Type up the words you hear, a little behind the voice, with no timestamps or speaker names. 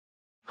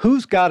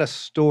who's got a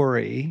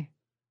story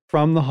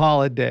from the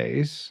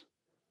holidays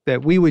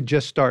that we would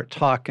just start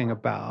talking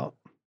about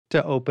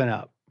to open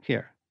up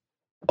here?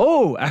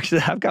 Oh,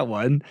 actually, I've got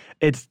one.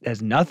 It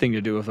has nothing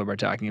to do with what we're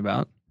talking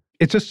about.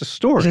 It's just a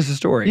story. It's just a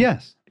story.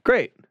 Yes.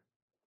 Great.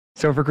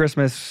 So for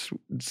Christmas,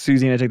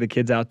 Susie and I took the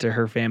kids out to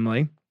her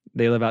family.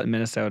 They live out in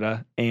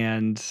Minnesota,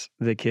 and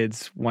the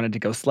kids wanted to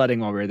go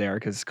sledding while we were there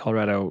because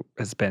Colorado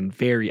has been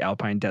very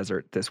alpine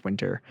desert this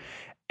winter.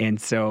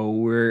 And so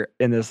we're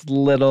in this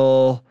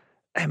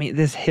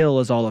this hill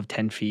is all of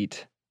 10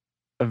 feet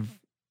of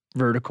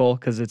vertical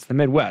because it's the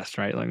Midwest,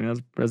 right? Like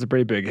that's a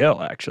pretty big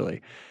hill,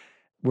 actually.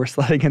 We're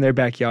sledding in their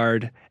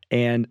backyard,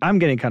 and I'm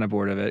getting kind of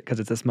bored of it because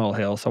it's a small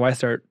hill. So I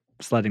start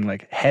sledding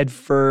like head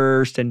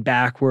first and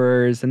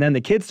backwards, and then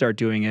the kids start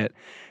doing it.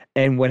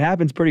 And what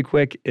happens pretty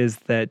quick is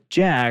that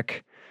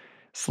Jack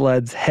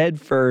sleds head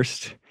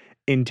first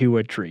into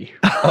a tree.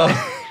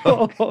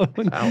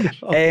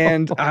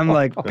 And I'm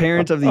like,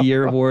 Parent of the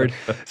Year award.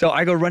 So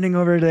I go running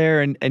over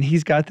there, and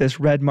he's got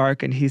this red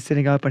mark, and he's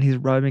sitting up and he's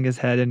rubbing his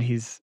head, and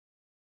he's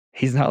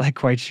not like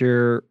quite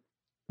sure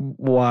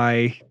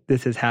why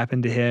this has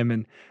happened to him.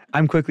 And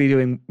I'm quickly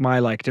doing my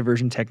like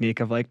diversion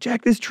technique of like,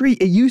 Jack, this tree,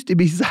 it used to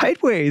be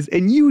sideways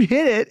and you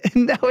hit it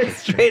and now it's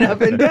straight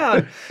up and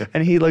down.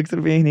 And he looks at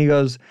me and he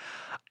goes,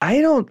 I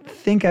don't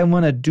think I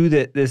want to do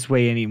that this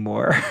way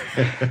anymore.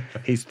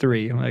 He's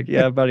 3. I'm like,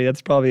 yeah, buddy,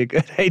 that's probably a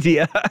good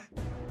idea.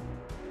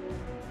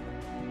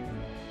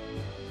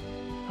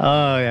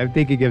 I'm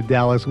thinking of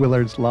Dallas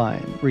Willard's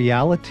line,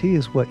 reality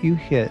is what you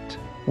hit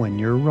when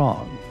you're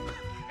wrong.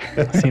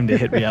 Seem to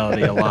hit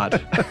reality a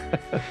lot.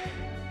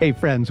 Hey,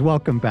 friends,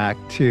 welcome back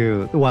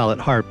to the Wild at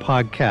Heart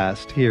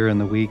podcast here in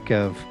the week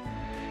of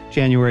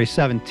January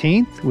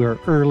 17th. We're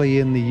early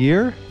in the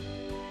year.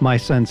 My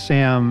son,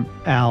 Sam,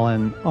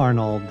 Alan,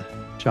 Arnold,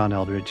 John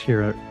Eldridge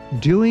here,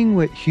 doing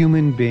what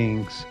human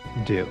beings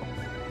do,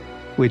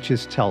 which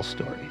is tell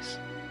stories.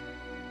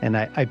 And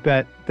I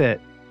bet that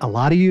a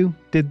lot of you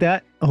did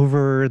that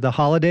over the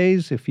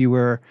holidays. If you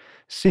were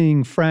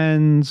seeing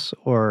friends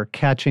or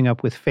catching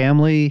up with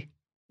family,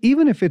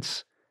 even if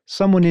it's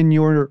someone in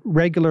your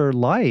regular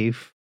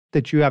life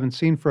that you haven't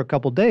seen for a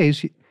couple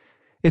days,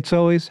 it's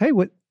always, hey,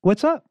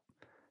 what's up?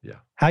 Yeah.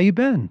 How you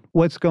been?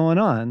 What's going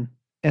on?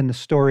 And the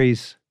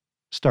stories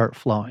start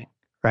flowing,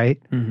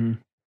 right? Mm-hmm.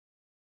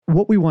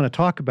 What we want to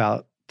talk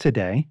about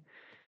today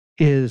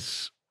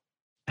is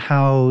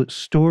how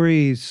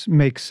stories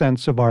make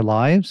sense of our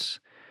lives,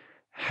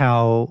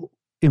 how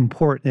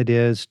important it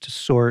is to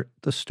sort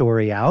the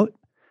story out.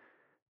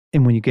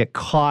 And when you get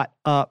caught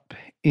up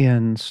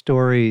in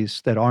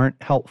stories that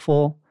aren't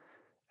helpful,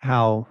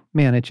 how,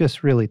 man, it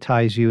just really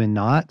ties you in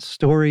knots.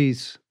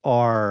 Stories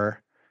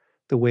are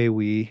the way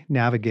we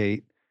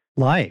navigate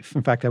life.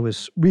 In fact, I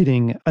was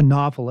reading a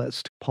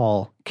novelist,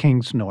 Paul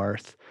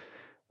Kingsnorth,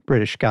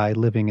 British guy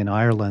living in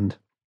Ireland,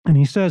 and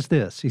he says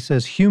this. He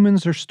says,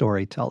 humans are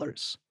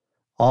storytellers.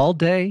 All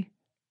day,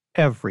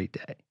 every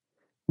day.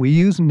 We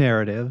use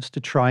narratives to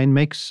try and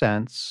make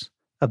sense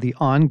of the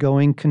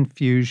ongoing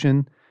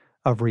confusion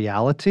of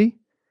reality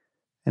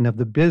and of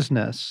the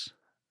business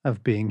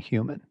of being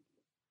human.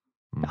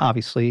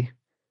 Obviously,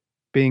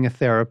 being a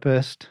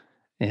therapist,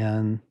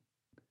 and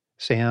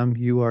Sam,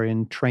 you are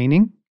in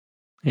training.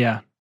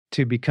 Yeah.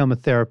 To become a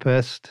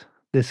therapist.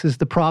 This is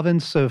the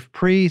province of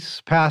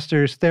priests,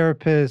 pastors,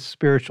 therapists,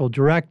 spiritual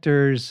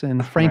directors,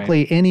 and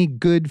frankly, any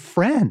good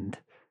friend.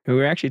 We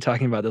were actually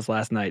talking about this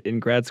last night in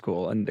grad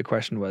school, and the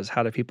question was,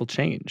 how do people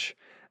change?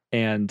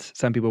 And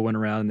some people went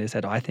around and they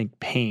said, I think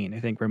pain. I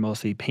think we're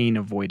mostly pain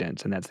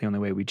avoidant, and that's the only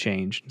way we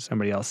change. And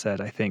somebody else said,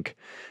 I think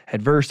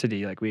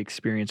adversity, like we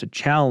experience a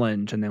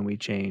challenge and then we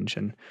change.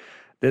 And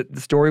the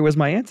story was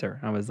my answer.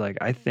 I was like,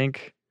 I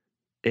think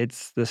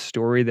it's the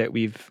story that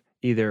we've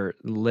either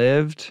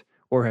lived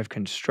or have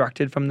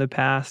constructed from the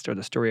past, or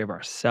the story of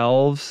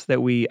ourselves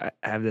that we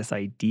have this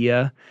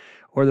idea,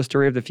 or the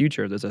story of the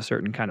future. There's a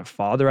certain kind of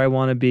father I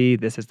want to be.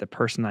 This is the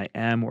person I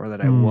am or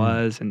that I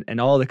was, and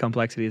all the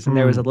complexities. And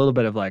there was a little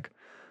bit of like,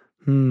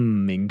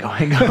 going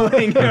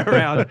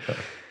around.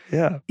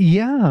 Yeah.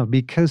 Yeah,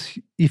 because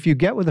if you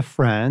get with a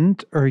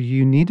friend or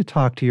you need to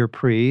talk to your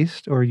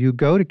priest or you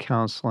go to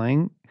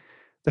counseling,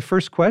 the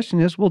first question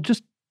is, well,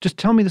 just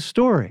tell me the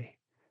story,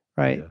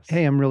 right? Yes.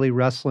 Hey, I'm really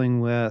wrestling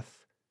with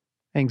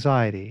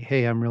anxiety.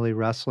 Hey, I'm really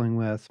wrestling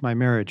with my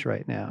marriage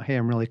right now. Hey,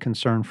 I'm really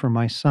concerned for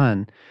my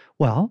son.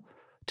 Well,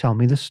 tell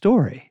me the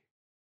story.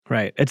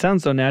 Right. It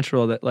sounds so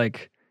natural that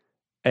like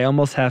I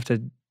almost have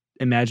to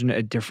imagine it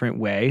a different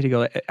way to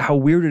go, how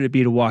weird would it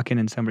be to walk in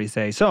and somebody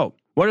say, so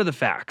what are the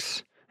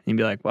facts? And you'd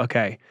be like, well,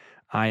 okay,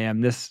 I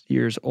am this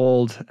years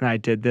old and I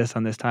did this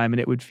on this time. And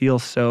it would feel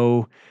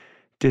so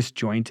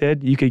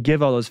disjointed. You could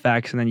give all those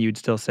facts and then you'd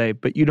still say,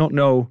 but you don't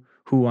know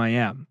who I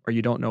am, or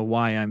you don't know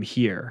why I'm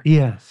here.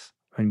 Yes.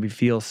 And we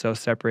feel so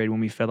separated when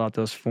we fill out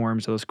those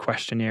forms, those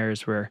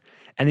questionnaires, where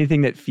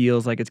anything that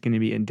feels like it's going to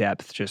be in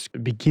depth just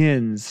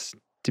begins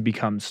to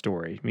become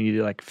story. We need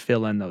to like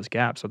fill in those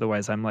gaps.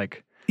 Otherwise, I'm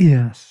like,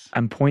 yes,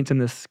 I'm points in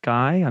the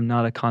sky. I'm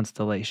not a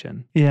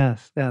constellation.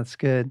 Yes, that's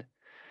good.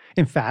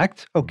 In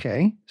fact,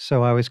 okay,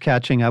 so I was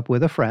catching up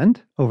with a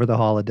friend over the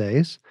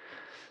holidays,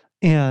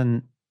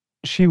 and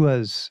she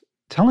was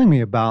telling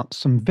me about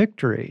some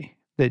victory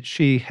that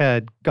she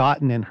had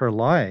gotten in her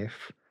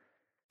life,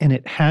 and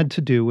it had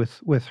to do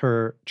with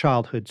her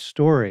childhood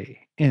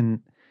story. And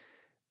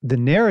the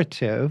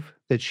narrative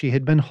that she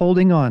had been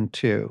holding on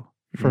to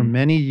for Mm.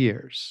 many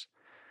years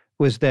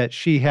was that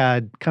she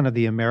had kind of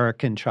the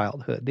American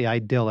childhood, the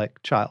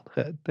idyllic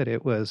childhood, that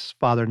it was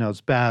Father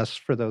Knows Best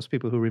for those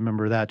people who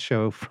remember that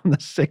show from the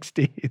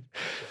 60s.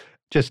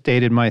 Just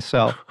dated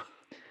myself.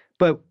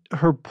 But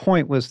her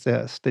point was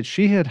this, that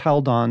she had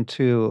held on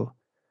to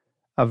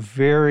a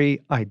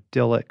very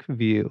idyllic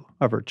view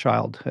of her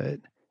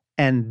childhood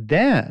and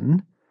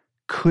then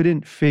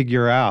couldn't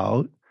figure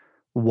out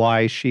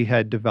why she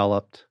had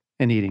developed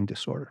an eating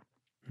disorder.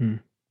 Hmm.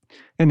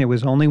 And it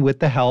was only with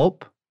the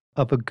help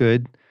of a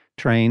good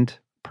trained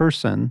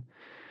person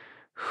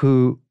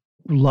who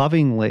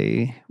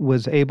lovingly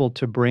was able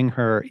to bring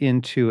her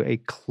into a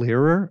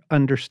clearer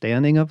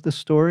understanding of the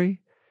story,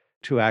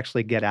 to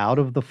actually get out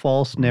of the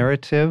false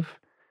narrative,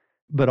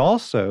 but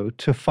also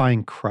to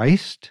find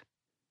Christ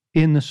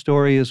in the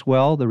story as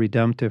well, the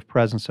redemptive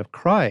presence of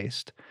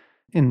Christ.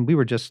 And we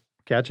were just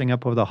catching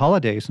up over the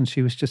holidays, and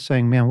she was just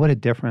saying, man, what a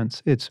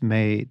difference it's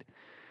made.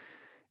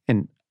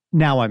 And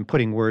now I'm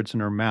putting words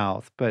in her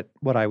mouth, but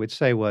what I would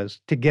say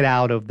was to get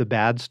out of the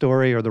bad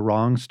story or the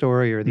wrong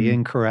story or the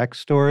incorrect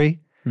story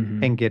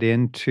Mm-hmm. and get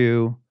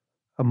into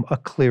a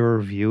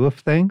clearer view of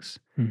things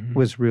Mm-hmm.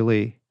 was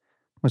really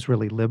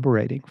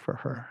liberating for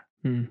her.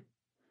 Mm.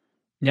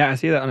 Yeah, I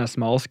see that on a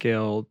small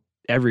scale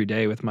every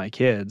day with my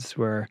kids,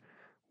 where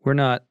we're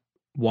not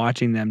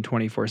watching them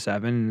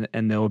 24/7,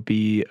 and there'll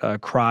be a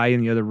cry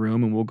in the other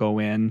room, and we'll go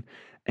in,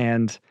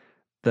 and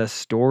the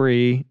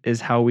story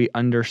is how we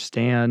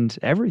understand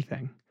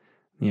everything.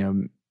 You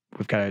know,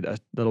 we've got a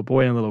little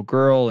boy and a little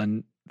girl,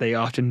 and they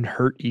often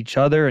hurt each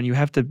other, and you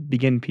have to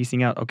begin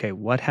piecing out, okay,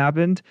 what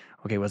happened?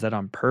 Okay, was that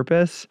on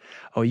purpose?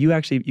 Oh, you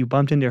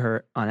bumped into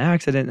her on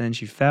accident, and then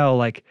she fell.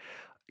 Like,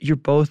 you're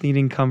both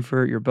needing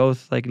comfort. You're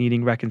both like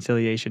needing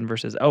reconciliation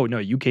versus, oh no,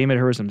 you came at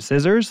her with some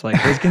scissors. Like,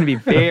 it's going to be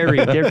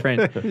very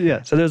different.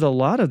 Yes. So there's a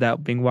lot of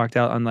that being walked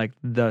out on like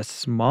the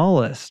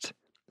smallest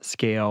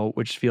scale,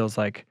 which feels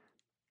like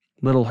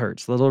little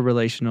hurts, little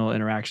relational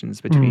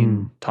interactions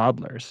between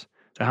toddlers.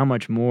 So how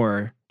much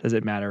more does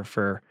it matter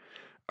for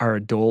our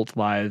adult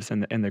lives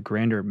and the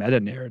grander meta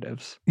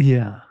narratives?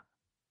 Yeah.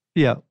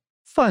 Yeah.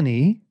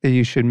 Funny that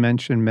you should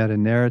mention meta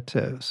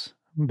narratives,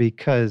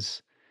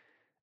 because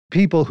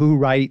people who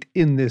write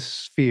in this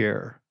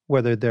sphere,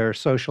 whether they're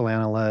social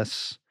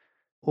analysts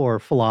or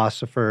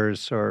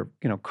philosophers or,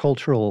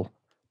 cultural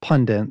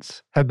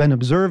pundits, have been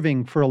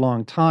observing for a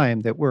long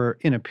time that we're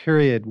in a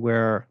period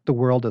where the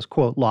world has,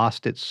 quote,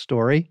 lost its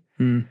story.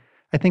 Mm.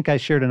 I think I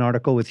shared an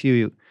article with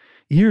you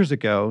years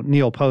ago.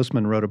 Neil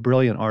Postman wrote a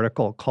brilliant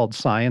article called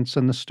Science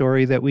and the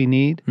Story That We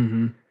Need.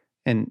 Mm-hmm.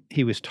 And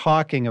he was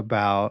talking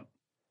about,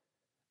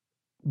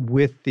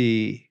 with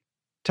the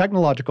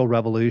technological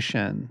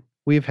revolution,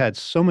 we've had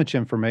so much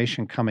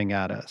information coming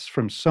at us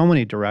from so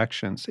many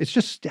directions. It's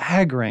just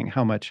staggering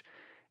how much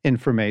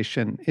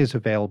information is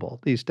available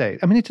these days.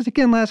 I mean, it's just,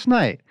 again, last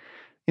night,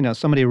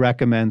 somebody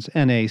recommends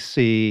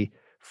NAC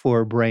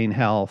for brain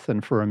health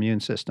and for immune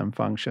system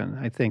function.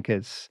 I think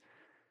it's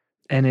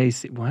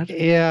NAC, what?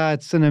 Yeah,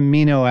 it's an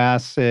amino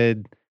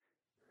acid.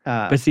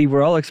 But see,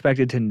 we're all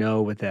expected to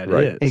know what that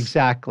Right. is.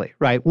 Exactly.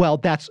 Right. Well,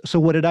 so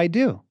what did I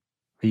do?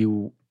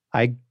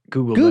 I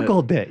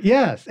Googled it.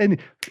 Yes. And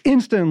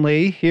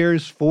instantly,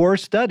 here's 4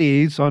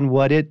 studies on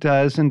what it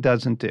does and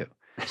doesn't do.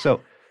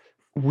 So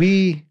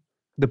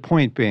the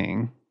point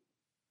being,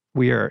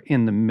 we are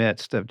in the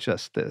midst of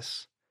just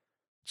this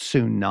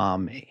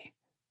tsunami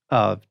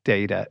of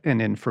data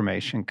and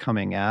information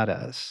coming at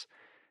us.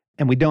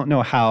 And we don't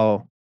know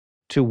how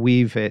to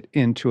weave it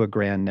into a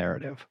grand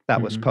narrative.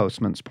 That was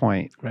Postman's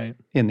point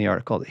in the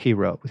article that he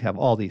wrote. We have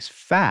all these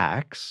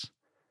facts,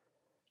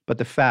 but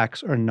the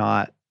facts are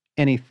not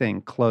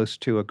anything close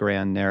to a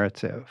grand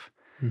narrative.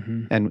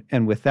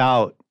 And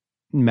without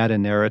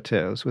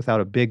meta-narratives, without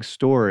a big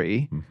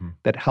story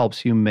that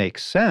helps you make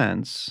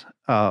sense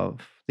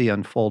of the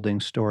unfolding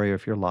story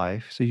of your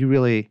life, so you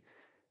really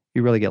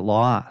get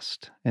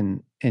lost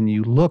and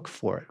you look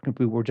for it.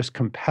 We were just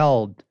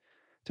compelled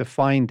to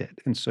find it.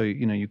 And so,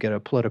 you get a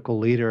political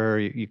leader,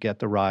 you get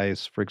the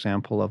rise, for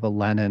example, of a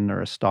Lenin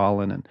or a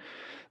Stalin, and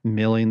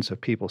millions of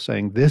people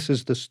saying, this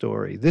is the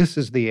story, this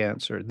is the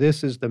answer,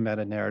 this is the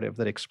meta-narrative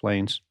that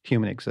explains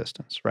human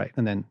existence, right?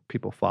 And then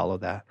people follow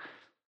that.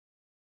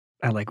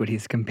 I like what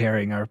he's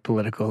comparing our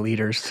political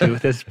leaders to.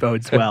 This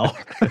bodes well.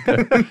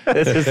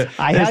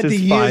 I had to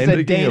use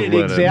a dated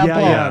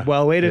example. Yeah.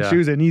 Well, way to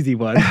choose an easy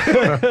one.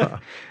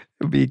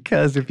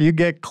 Because if you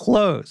get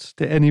close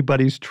to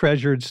anybody's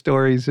treasured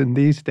stories in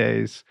these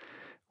days,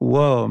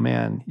 whoa,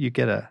 man, you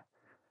get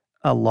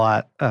a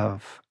lot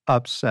of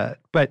upset.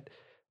 But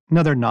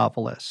another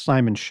novelist,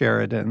 Simon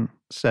Sheridan,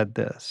 said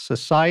this: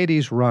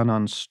 societies run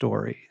on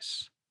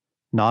stories,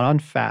 not on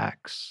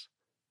facts,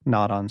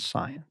 not on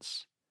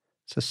science.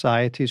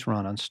 Societies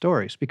run on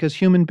stories because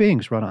human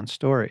beings run on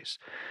stories.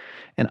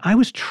 And I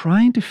was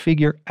trying to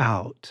figure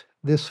out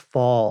this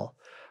fall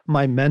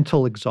my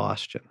mental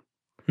exhaustion.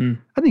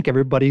 I think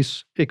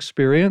everybody's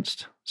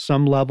experienced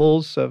some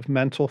levels of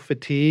mental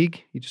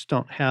fatigue. You just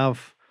don't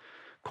have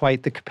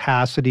quite the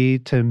capacity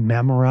to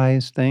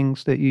memorize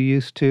things that you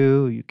used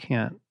to. You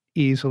can't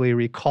easily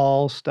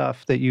recall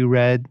stuff that you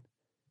read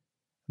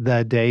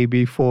the day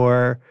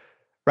before,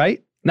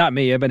 right? Not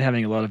me. I've been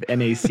having a lot of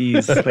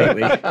NACs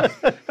lately.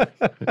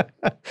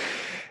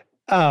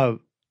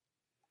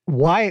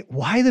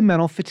 Why the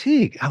mental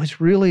fatigue? I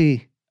was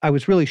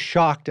really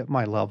shocked at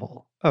my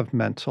level of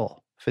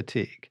mental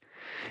fatigue.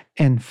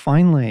 And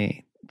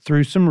finally,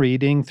 through some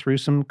reading, through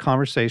some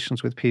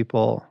conversations with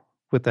people,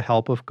 with the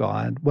help of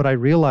God, what I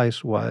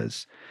realized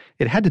was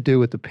it had to do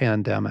with the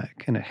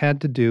pandemic, and it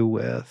had to do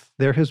with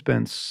there has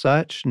been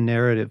such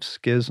narrative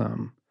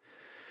schism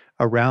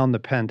around the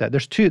pandemic.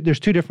 There's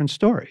two different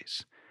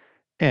stories,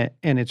 and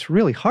it's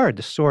really hard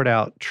to sort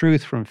out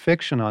truth from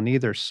fiction on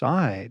either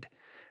side.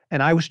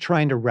 And I was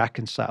trying to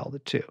reconcile the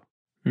two.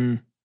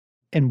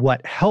 And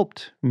what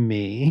helped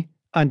me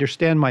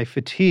understand my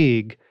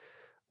fatigue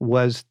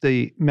was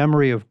the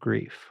memory of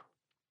grief.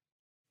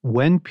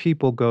 When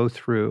people go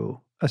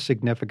through a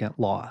significant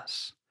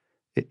loss,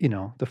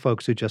 the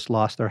folks who just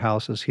lost their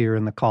houses here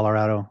in the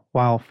Colorado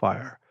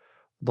wildfire,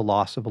 the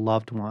loss of a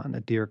loved one,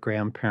 a dear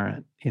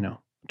grandparent,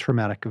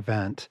 traumatic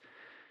event,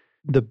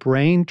 the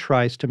brain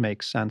tries to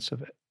make sense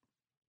of it.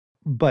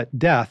 But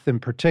death in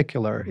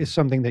particular is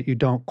something that you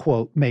don't,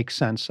 quote, make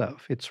sense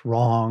of. It's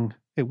wrong.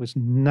 It was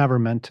never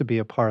meant to be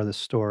a part of the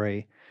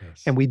story.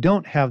 Yes. And we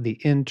don't have the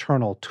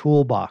internal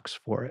toolbox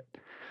for it.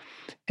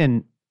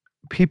 And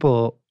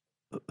people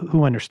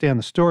who understand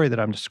the story that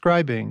I'm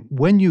describing,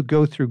 when you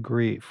go through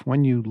grief,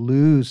 when you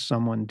lose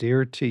someone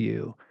dear to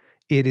you,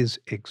 it is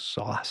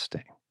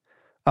exhausting,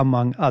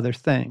 among other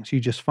things. You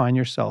just find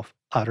yourself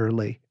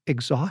utterly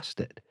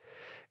exhausted.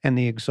 And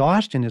the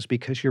exhaustion is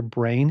because your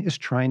brain is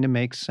trying to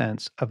make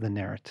sense of the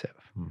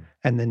narrative,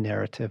 and the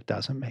narrative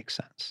doesn't make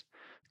sense.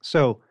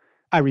 So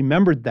I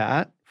remembered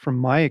that from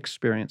my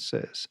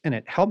experiences, and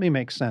it helped me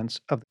make sense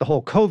of the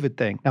whole COVID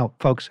thing. Now,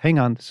 folks, hang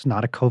on. This is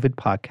not a COVID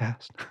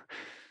podcast.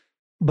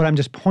 But I'm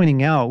just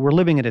pointing out we're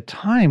living at a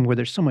time where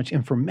there's so much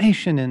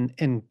information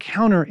and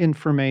counter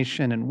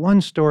information and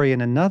one story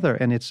and another,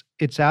 and it's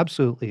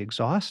absolutely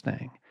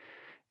exhausting.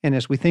 And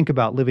as we think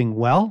about living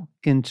well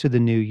into the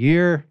new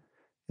year,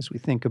 as we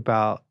think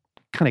about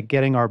kind of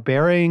getting our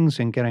bearings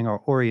and getting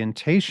our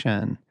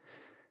orientation,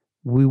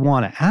 we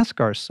want to ask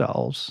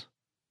ourselves,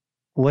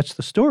 what's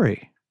the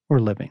story we're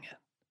living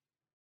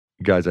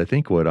in? Guys, I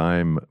think what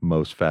I'm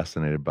most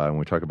fascinated by when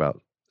we talk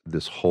about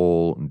this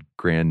whole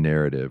grand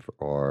narrative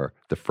or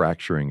the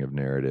fracturing of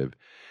narrative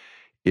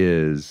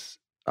is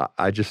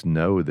I just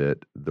know that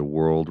the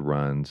world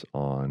runs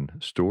on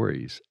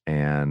stories.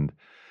 And,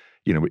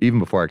 even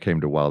before I came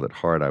to Wild at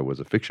Heart, I was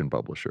a fiction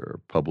publisher,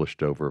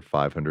 published over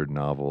 500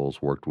 novels,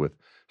 worked with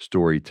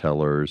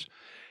storytellers,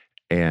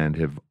 and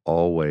have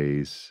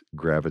always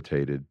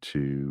gravitated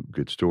to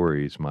good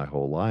stories my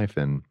whole life.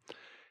 And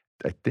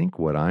I think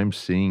what I'm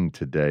seeing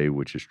today,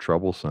 which is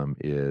troublesome,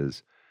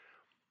 is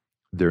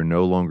there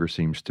no longer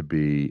seems to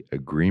be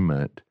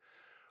agreement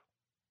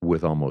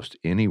with almost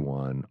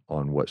anyone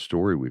on what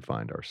story we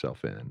find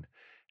ourselves in.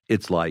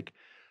 It's like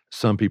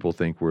some people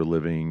think we're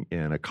living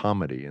in a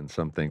comedy, and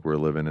some think we're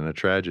living in a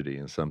tragedy,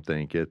 and some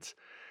think it's,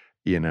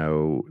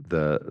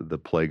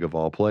 the plague of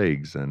all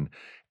plagues,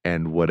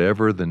 and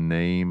whatever the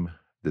name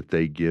that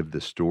they give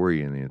the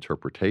story and the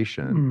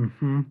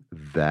interpretation,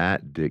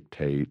 that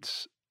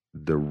dictates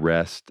the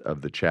rest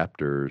of the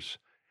chapters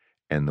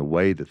and the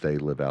way that they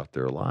live out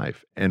their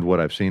life. And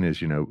what I've seen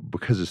is,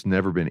 because it's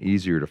never been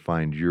easier to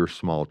find your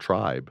small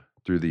tribe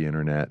through the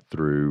internet,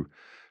 through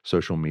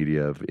social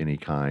media of any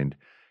kind,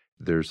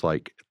 there's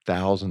like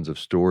thousands of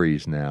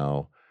stories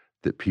now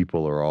that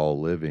people are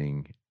all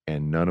living,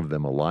 and none of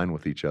them align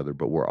with each other,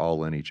 but we're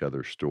all in each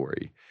other's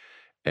story.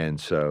 And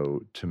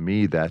so to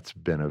me, that's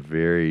been a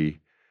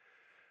very,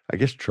 I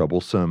guess,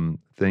 troublesome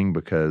thing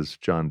because,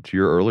 John, to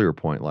your earlier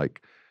point,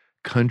 like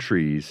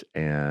countries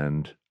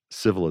and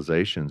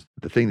civilizations,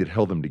 the thing that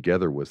held them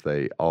together was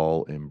they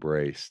all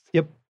embraced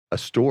a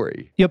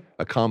story,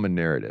 a common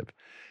narrative.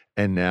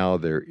 And now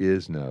there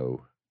is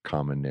no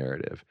common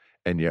narrative.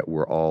 And yet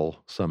we're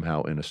all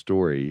somehow in a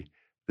story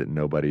that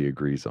nobody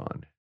agrees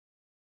on.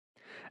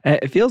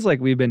 It feels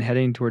like we've been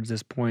heading towards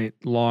this point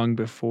long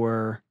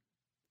before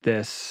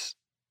this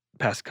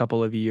past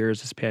couple of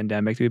years, this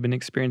pandemic that we've been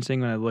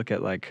experiencing. When I look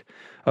at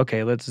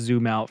okay, let's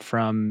zoom out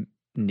from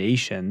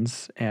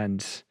nations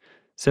and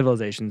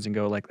civilizations and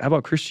go how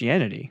about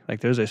Christianity?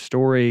 There's a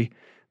story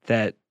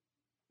that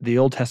the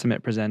Old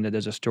Testament presented.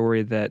 There's a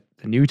story that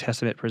the New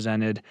Testament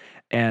presented.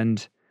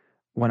 And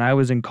when I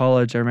was in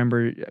college, I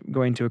remember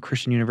going to a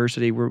Christian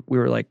university where we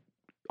were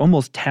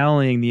almost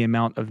tallying the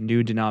amount of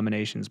new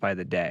denominations by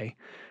the day.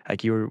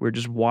 We're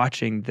just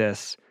watching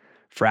this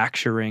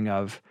fracturing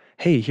of,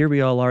 hey, here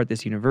we all are at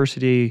this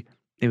university.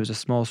 It was a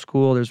small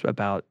school. There's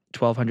about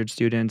 1,200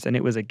 students, and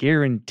it was a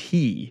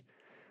guarantee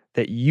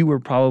that you were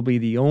probably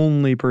the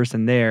only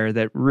person there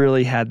that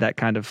really had that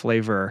kind of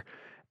flavor.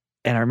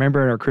 And I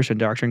remember in our Christian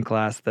doctrine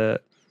class, the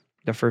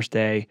first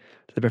day,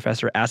 the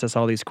professor asked us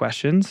all these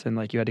questions, and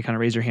like you had to kind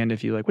of raise your hand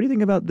if you like, what do you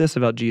think about this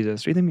about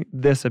Jesus? What do you think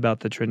this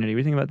about the Trinity? What do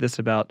you think about this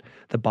about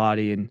the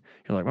body? And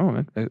you're like,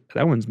 oh,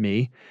 that one's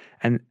me.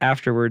 And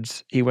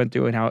afterwards, he went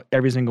through and how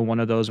every single one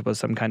of those was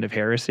some kind of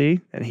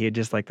heresy, and he had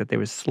just like that they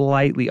was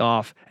slightly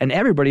off, and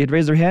everybody had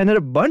raised their hand at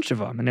a bunch of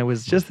them, and it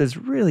was just this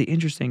really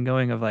interesting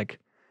going of like,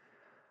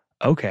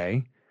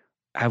 okay,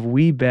 have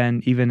we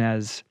been, even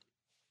as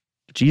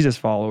Jesus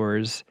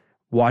followers,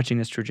 watching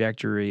this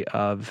trajectory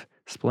of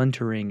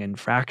splintering and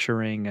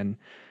fracturing? And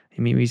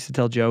I mean, we used to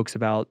tell jokes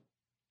about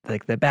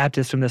like the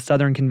Baptists from the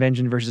Southern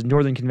Convention versus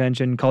Northern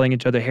Convention calling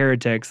each other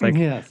heretics. Like,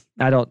 Yes.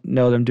 I don't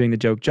know that I'm doing the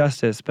joke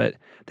justice, but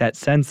that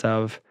sense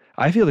of,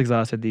 I feel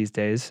exhausted these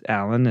days,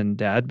 Alan and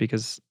Dad,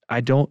 because I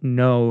don't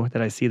know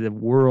that I see the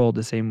world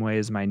the same way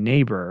as my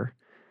neighbor.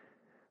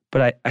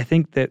 But I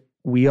think that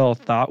we all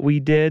thought we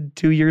did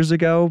 2 years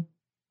ago,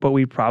 but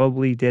we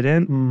probably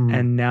didn't.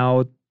 And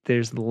now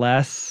there's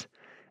less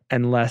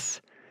and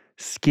less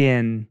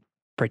skin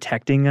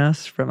protecting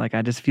us from, like,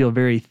 I just feel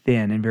very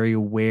thin and very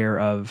aware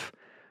of,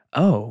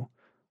 oh,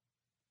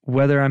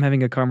 whether I'm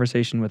having a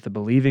conversation with a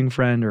believing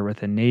friend or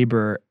with a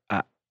neighbor,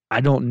 I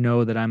don't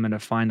know that I'm going to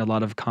find a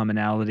lot of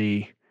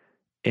commonality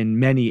in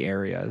many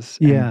areas.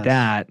 Yes. And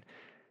that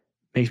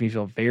makes me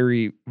feel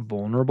very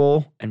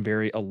vulnerable and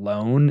very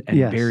alone and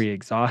Yes. very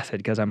exhausted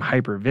because I'm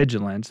hyper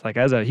vigilant. Like,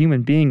 as a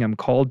human being, I'm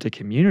called to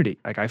community.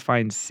 Like, I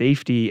find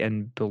safety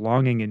and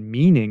belonging and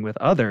meaning with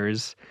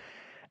others,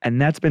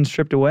 and that's been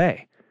stripped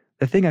away.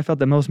 The thing I felt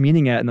the most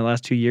meaning at in the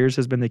last 2 years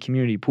has been the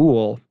community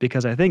pool,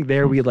 because I think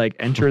there we like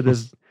enter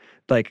this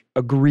like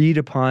agreed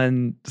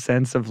upon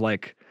sense of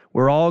like,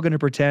 we're all going to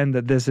pretend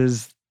that this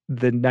is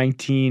the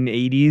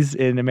 1980s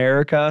in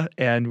America,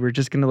 and we're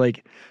just going to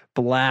like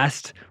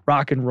blast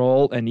rock and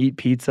roll and eat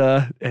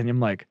pizza. And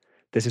I'm like,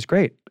 this is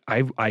great.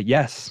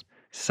 Yes,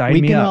 sign me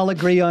up. We can all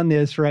agree on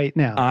this right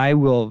now. I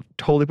will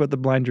totally put the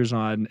blinders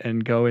on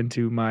and go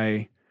into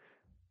my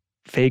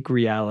fake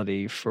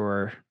reality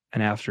for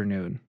an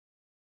afternoon.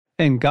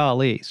 And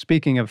golly,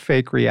 speaking of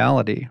fake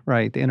reality,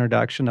 right? The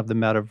introduction of the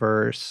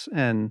metaverse,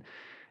 and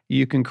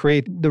you can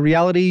create the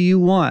reality you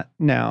want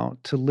now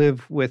to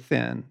live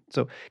within.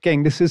 So,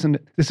 gang, this isn't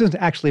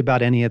actually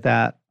about any of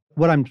that.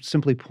 What I'm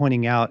simply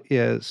pointing out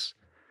is,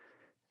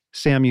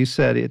 Sam, you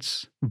said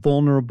it's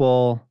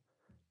vulnerable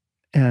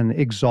and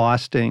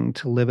exhausting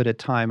to live at a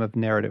time of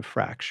narrative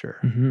fracture.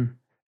 Mm-hmm.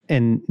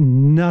 And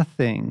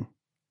nothing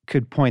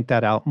could point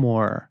that out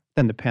more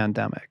than the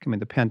pandemic. I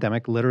mean, the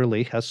pandemic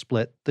literally has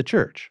split the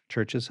church.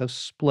 Churches have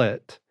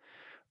split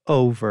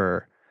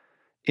over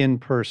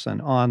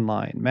in-person,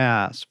 online,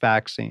 mass,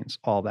 vaccines,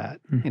 all that,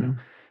 Mm-hmm. you know.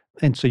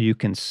 And so you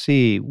can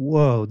see,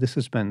 whoa, this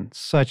has been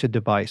such a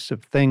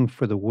divisive thing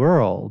for the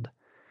world.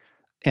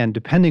 And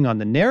depending on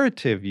the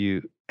narrative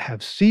you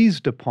have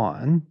seized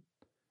upon,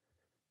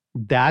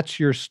 that's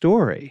your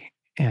story.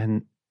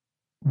 And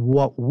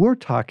what we're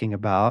talking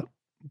about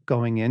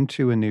going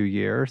into a new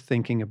year,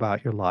 thinking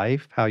about your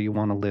life, how you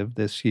want to live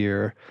this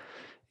year,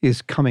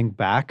 is coming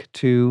back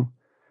to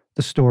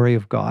the story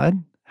of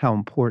God, how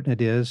important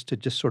it is to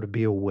just sort of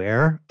be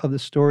aware of the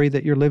story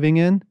that you're living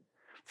in.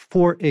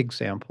 For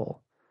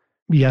example,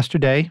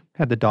 yesterday,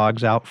 had the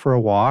dogs out for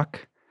a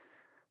walk,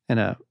 and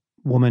a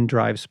woman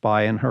drives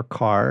by in her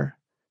car.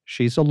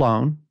 She's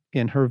alone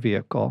in her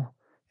vehicle,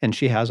 and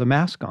she has a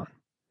mask on.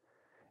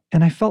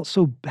 And I felt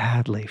so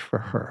badly for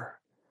her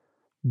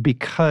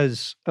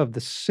because of the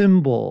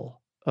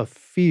symbol of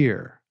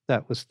fear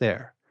that was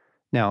there.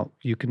 Now,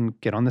 you can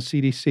get on the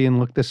CDC and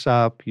look this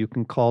up. You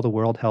can call the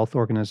World Health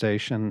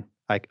Organization.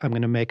 I'm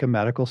going to make a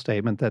medical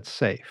statement that's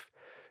safe.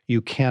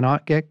 You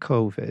cannot get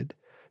COVID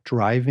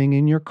driving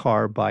in your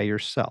car by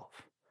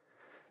yourself.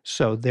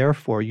 So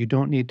therefore, you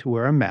don't need to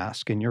wear a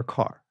mask in your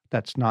car.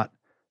 That's not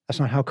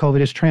how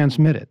COVID is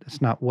transmitted.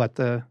 It's not what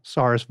the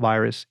SARS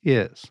virus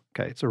is.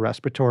 Okay, it's a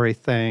respiratory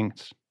thing.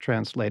 It's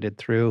translated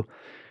through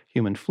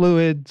human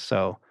fluid.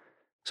 So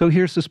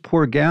here's this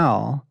poor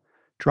gal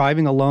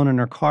driving alone in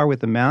her car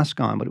with a mask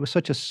on, but it was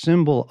such a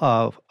symbol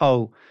of,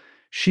 oh,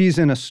 she's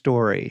in a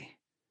story.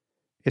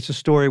 It's a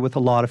story with a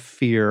lot of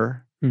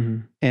fear.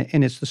 Mm-hmm.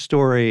 And it's the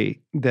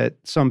story that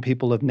some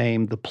people have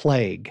named the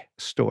plague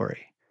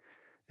story.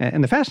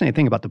 And the fascinating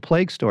thing about the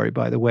plague story,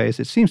 by the way, is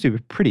it seems to be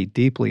pretty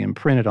deeply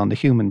imprinted on the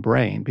human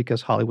brain,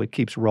 because Hollywood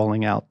keeps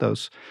rolling out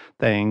those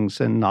things,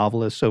 and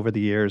novelists over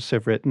the years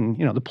have written,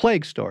 the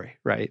plague story,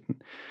 right?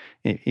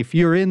 If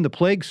you're in the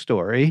plague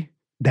story,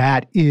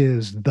 that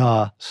is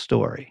the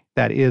story.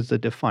 That is the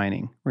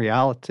defining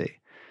reality.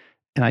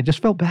 And I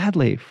just felt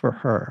badly for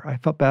her. I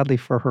felt badly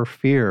for her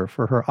fear,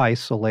 for her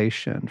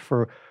isolation,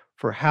 for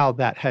how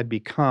that had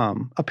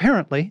become,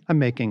 apparently, I'm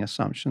making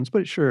assumptions,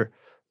 but it sure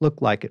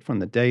looked like it from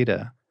the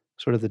data,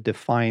 sort of the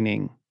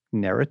defining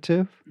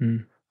narrative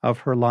of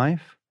her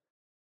life.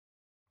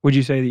 Would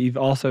you say that you've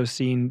also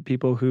seen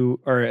people who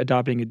are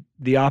adopting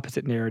the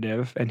opposite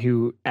narrative and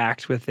who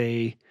act with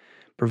a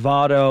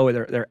bravado, or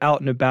they're out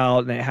and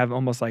about, and they have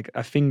almost like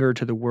a finger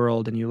to the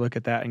world, and you look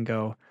at that and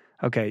go,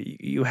 okay,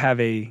 you have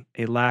a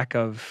lack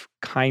of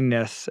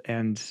kindness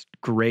and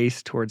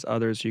grace towards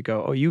others. You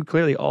go, oh, you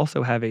clearly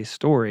also have a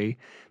story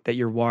that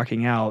you're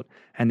walking out,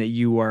 and that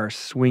you are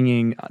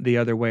swinging the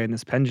other way in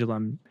this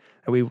pendulum.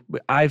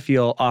 I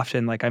feel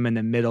often like I'm in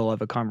the middle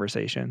of a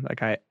conversation.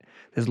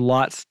 There's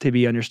lots to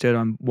be understood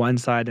on one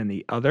side and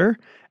the other,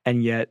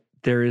 and yet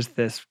there is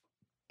this,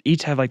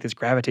 each have like this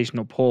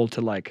gravitational pull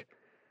to like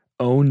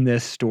own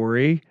this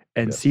story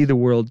and see the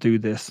world through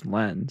this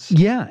lens.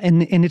 Yeah,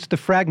 and it's the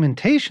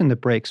fragmentation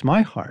that breaks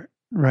my heart,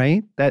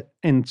 right?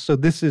 And so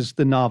this is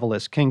the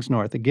novelist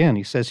Kingsnorth again.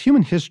 He says,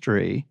 human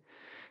history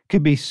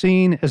could be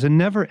seen as a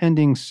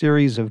never-ending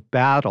series of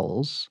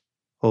battles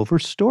over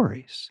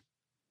stories,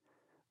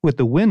 with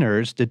the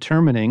winners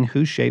determining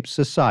who shapes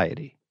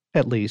society,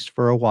 at least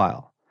for a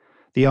while.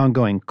 The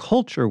ongoing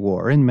culture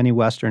war in many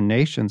Western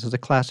nations is a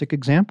classic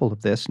example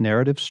of this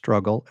narrative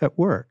struggle at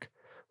work.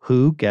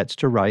 Who gets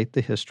to write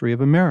the history of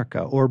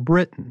America or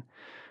Britain?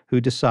 Who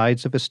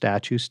decides if a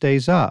statue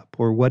stays up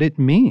or what it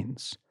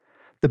means?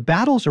 The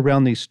battles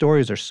around these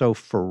stories are so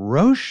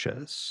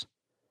ferocious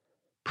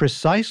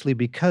precisely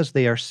because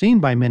they are seen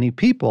by many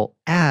people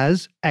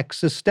as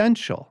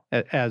existential,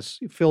 as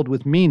filled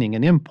with meaning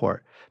and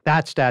import.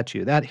 That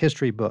statue, that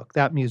history book,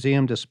 that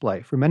museum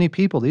display. For many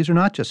people, these are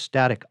not just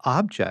static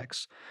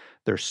objects,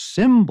 they're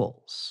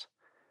symbols,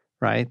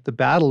 right? The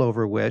battle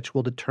over which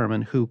will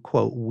determine who,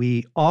 quote,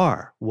 we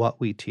are, what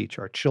we teach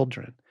our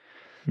children.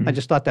 Mm-hmm. I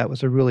just thought that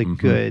was a really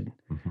good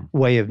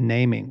way of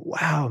naming,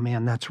 wow,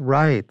 man, that's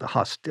right. The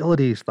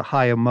hostilities, the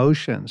high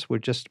emotions,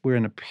 we're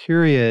in a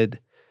period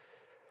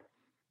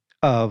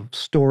of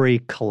story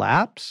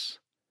collapse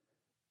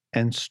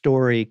and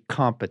story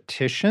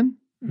competition.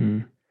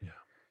 Mm.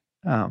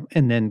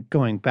 And then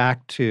going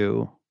back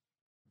to,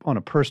 on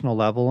a personal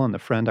level, and the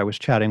friend I was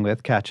chatting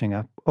with, catching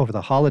up over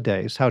the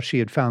holidays, how she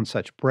had found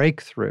such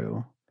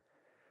breakthrough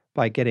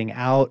by getting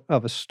out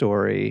of a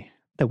story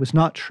that was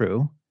not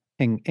true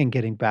and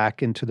getting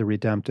back into the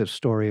redemptive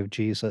story of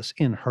Jesus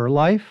in her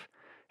life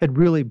had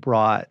really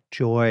brought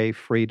joy,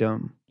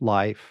 freedom,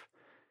 life,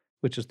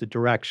 which is the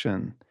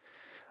direction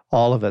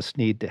all of us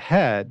need to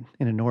head.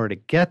 And in order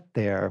to get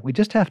there, we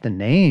just have to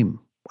name,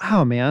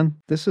 wow, man,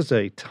 this is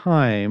a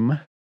time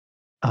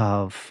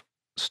of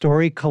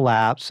story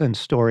collapse and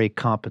story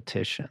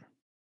competition.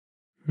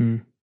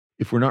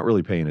 If we're not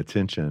really paying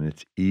attention,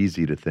 it's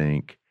easy to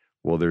think,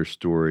 well, there's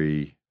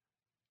story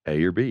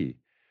A or B,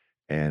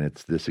 and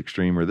it's this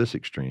extreme or this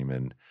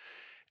extreme.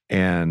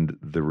 And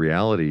the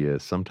reality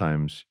is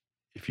sometimes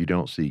if you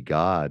don't see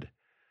God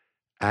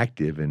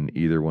active in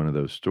either one of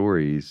those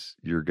stories,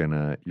 you're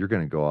gonna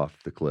go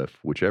off the cliff,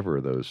 whichever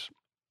of those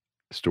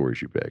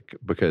stories you pick,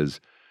 because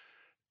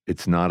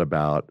it's not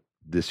about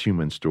this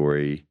human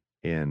story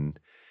in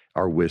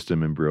our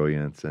wisdom and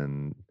brilliance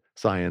and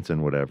science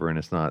and whatever, and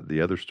it's not the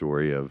other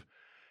story of,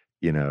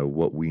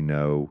 what we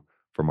know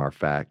from our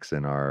facts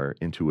and our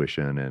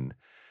intuition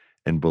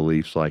and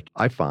beliefs. Like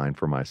I find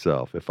for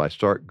myself, if I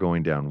start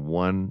going down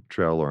one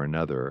trail or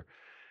another,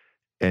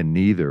 and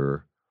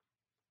neither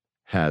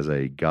has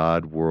a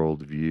God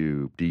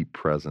worldview, deep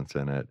presence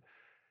in it,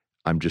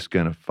 I'm just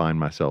going to find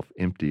myself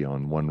empty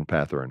on one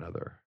path or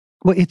another.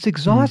 Well, it's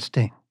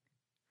exhausting.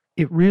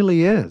 It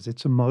really is.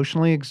 It's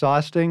emotionally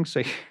exhausting.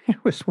 So here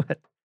was what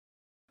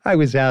I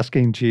was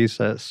asking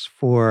Jesus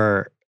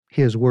for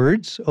his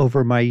words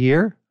over my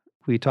year.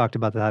 We talked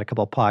about that a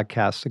couple of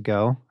podcasts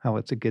ago, how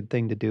it's a good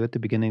thing to do at the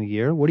beginning of the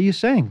year. What are you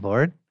saying,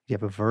 Lord? Do you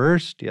have a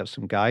verse? Do you have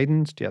some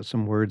guidance? Do you have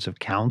some words of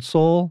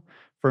counsel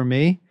for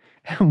me?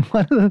 And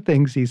one of the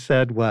things he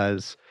said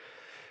was,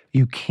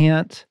 you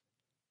can't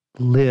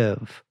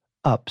live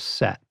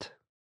upset.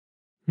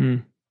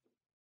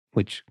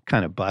 Which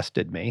kind of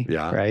busted me,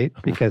 right?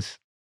 Because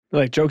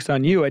like, joke's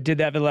on you. I did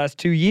that for the last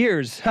 2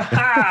 years. Ha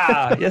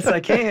ha! Yes, I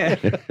can.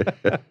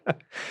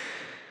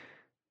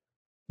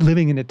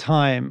 Living in a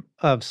time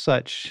of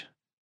such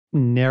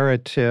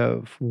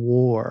narrative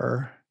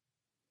war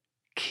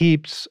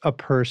keeps a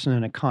person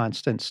in a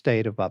constant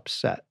state of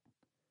upset.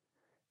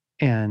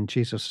 And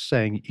Jesus is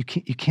saying,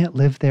 you can't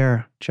live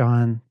there,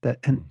 John.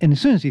 And as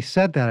soon as he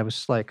said that, I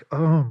was like,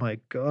 oh my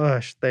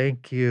gosh,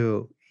 thank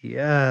you.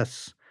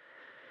 Yes,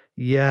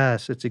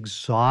 it's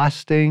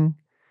exhausting.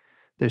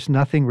 There's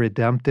nothing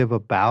redemptive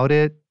about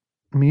it.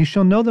 I mean, you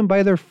shall know them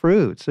by their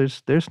fruits.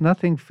 There's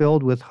nothing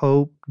filled with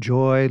hope,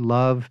 joy,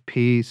 love,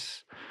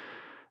 peace,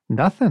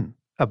 nothing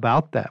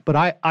about that.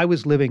 But I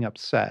was living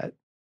upset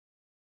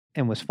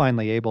and was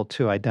finally able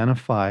to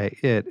identify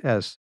it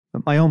as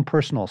my own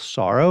personal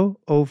sorrow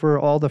over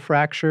all the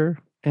fracture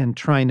and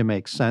trying to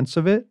make sense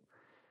of it.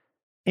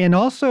 And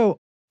also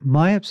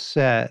my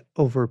upset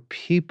over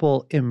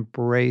people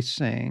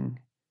embracing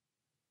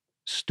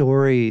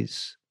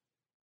stories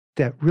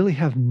that really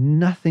have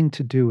nothing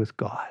to do with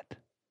God.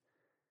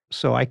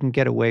 So I can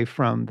get away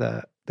from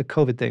the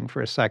COVID thing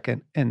for a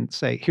second and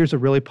say, here's a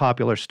really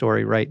popular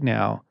story right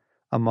now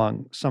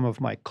among some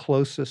of my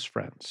closest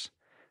friends.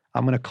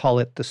 I'm going to call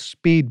it the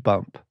speed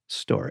bump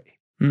story.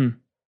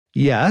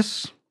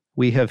 Yes,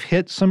 we have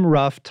hit some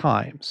rough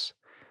times,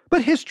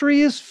 but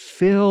history is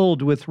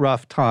filled with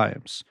rough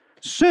times.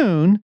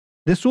 Soon,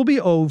 this will be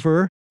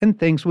over and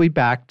things will be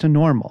back to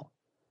normal.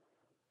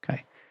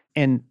 Okay.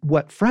 And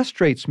what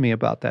frustrates me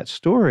about that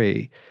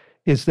story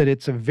is that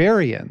it's a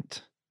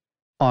variant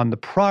on the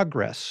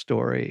progress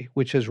story,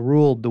 which has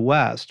ruled the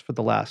West for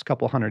the last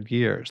couple hundred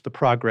years. The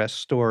progress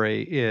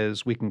story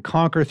is we can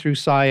conquer through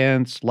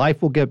science,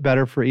 life will get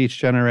better for each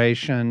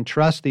generation,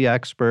 trust the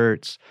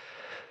experts.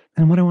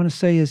 And what I want to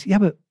say is, yeah,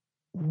 but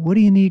what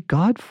do you need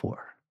God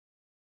for?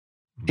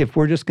 If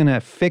we're just going to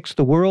fix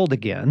the world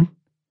again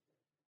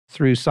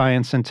through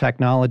science and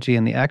technology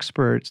and the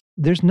experts,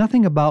 there's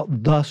nothing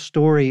about the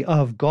story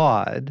of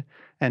God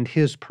and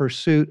his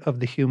pursuit of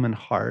the human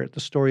heart,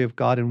 the story of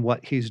God and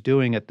what he's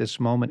doing at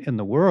this moment in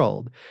the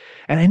world.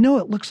 And I know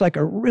it looks like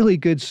a really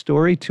good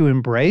story to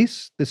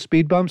embrace, the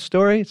speed bump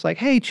story. It's like,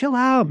 hey, chill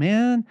out,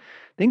 man.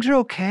 Things are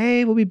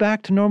okay. We'll be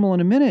back to normal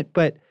in a minute.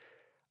 But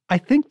I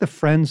think the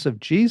friends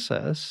of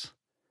Jesus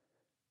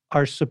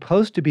are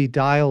supposed to be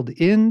dialed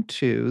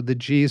into the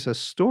Jesus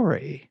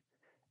story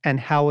and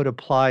how it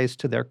applies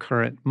to their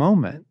current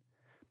moment.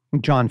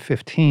 In John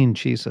 15,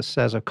 Jesus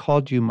says, I've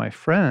called you my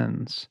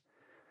friends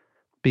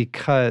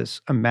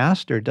because a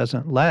master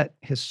doesn't let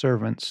his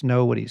servants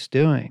know what he's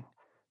doing,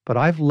 but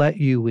I've let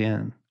you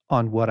in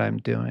on what I'm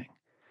doing.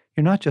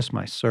 You're not just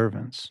my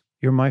servants,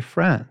 you're my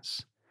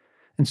friends.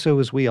 And so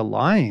as we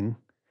align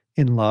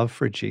in love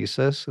for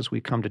Jesus, as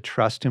we come to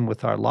trust him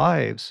with our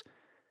lives,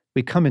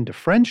 we come into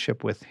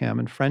friendship with him,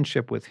 and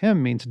friendship with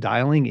him means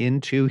dialing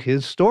into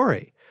his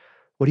story.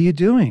 What are you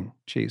doing,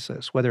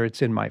 Jesus? Whether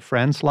it's in my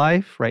friend's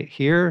life right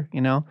here,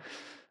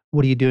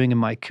 what are you doing in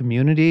my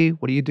community?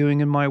 What are you doing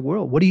in my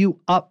world? What are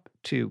you up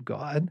to,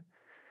 God?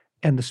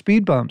 And the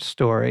speed bump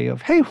story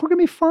of, hey, we're going to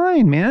be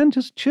fine, man.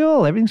 Just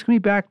chill. Everything's going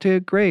to be back to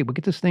great. We'll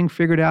get this thing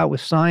figured out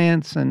with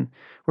science and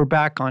we're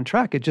back on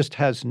track. It just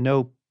has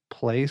no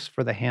place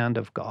for the hand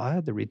of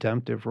God, the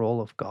redemptive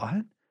role of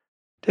God.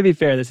 To be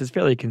fair, this is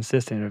fairly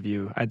consistent of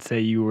you. I'd say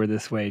you were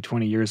this way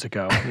 20 years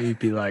ago. You'd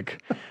be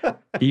like,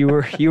 you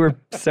were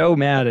so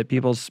mad at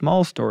people's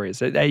small stories.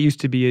 That used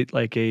to be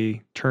like a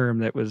term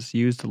that was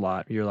used a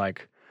lot. You're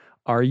like,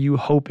 are you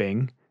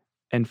hoping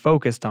and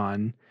focused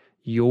on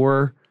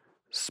your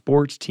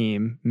sports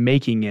team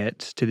making it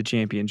to the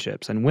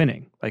championships and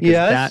winning? Like,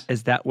 yes.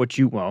 is that what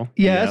you, well,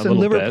 yes, and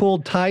Liverpool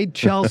tied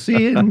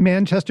Chelsea and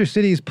Manchester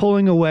City's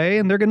pulling away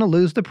and they're going to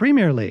lose the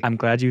Premier League. I'm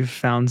glad you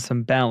found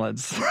some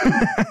balance.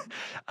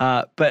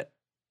 But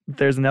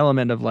there's an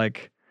element of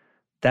like,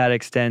 that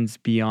extends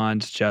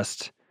beyond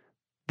just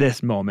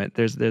this moment.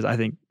 There's I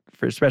think,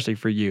 especially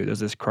for you,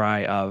 there's this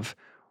cry of,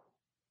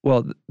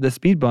 well, the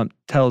speed bump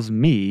tells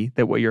me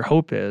that what your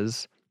hope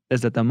is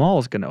that the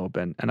mall's going to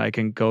open and I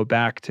can go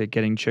back to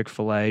getting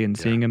Chick-fil-A and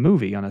seeing a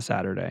movie on a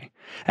Saturday.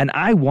 And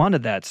I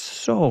wanted that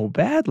so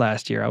bad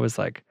last year. I was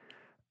like,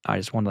 I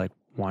just want to like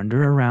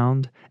wander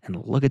around and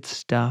look at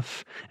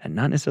stuff and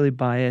not necessarily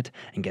buy it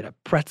and get a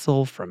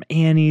pretzel from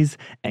Annie's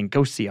and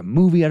go see a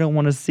movie I don't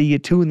want to see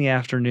at 2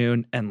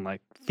 p.m. and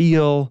like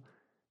feel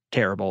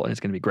terrible and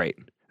it's going to be great.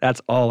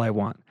 That's all I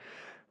want.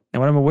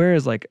 And what I'm aware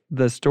is like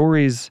the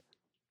stories,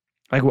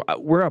 like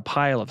we're a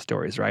pile of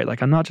stories, right?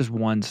 Like I'm not just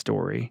one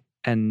story.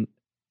 And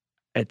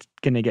it's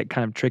going to get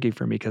kind of tricky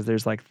for me because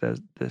there's like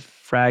the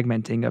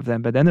fragmenting of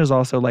them. But then there's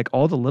also like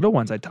all the little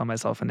ones I tell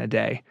myself in a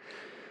day,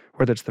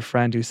 whether it's the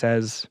friend who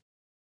says,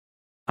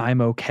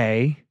 I'm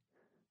okay,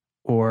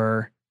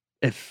 or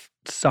if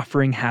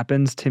suffering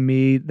happens to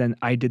me, then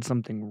I did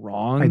something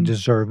wrong. I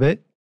deserve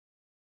it.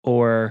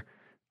 Or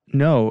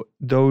no,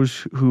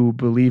 those who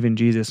believe in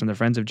Jesus and the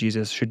friends of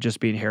Jesus should just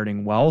be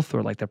inheriting wealth,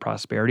 or like the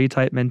prosperity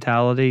type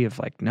mentality of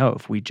like, no,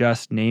 if we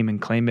just name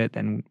and claim it,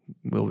 then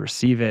we'll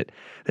receive it.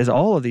 There's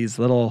all of these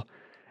little,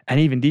 and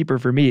even deeper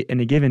for me,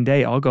 in a given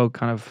day, I'll go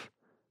kind of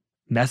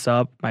mess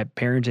up my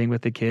parenting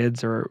with the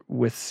kids or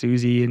with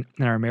Susie in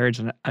our marriage.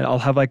 And I'll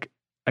have like,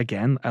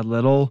 again,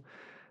 there'll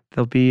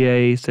be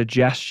a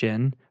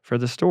suggestion for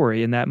the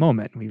story in that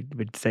moment. We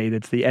would say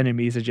that's the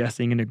enemy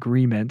suggesting an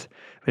agreement,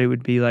 but it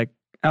would be like,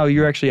 oh,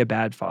 you're actually a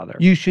bad father.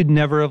 You should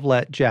never have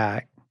let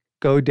Jack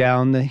go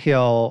down the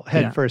hill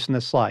headfirst in the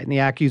slide. And the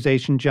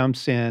accusation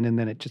jumps in, and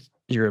then it just...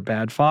 You're a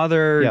bad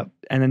father. Yep.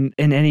 And then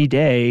in any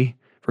day,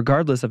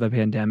 regardless of a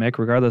pandemic,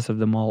 regardless of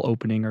the mall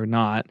opening or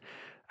not,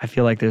 I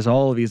feel like there's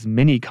all of these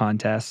mini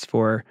contests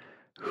for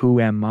who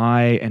am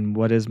I and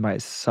what is my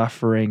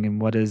suffering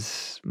and what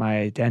is my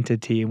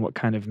identity and what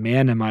kind of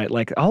man am I?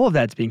 Like all of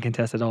that's being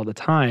contested all the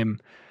time.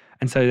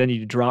 And so then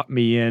you drop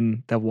me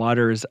in the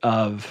waters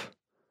of...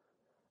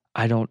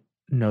 I don't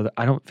know that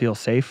I don't feel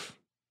safe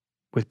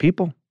with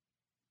people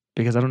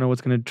because I don't know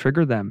what's going to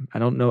trigger them. I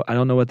don't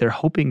know what they're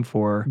hoping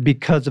for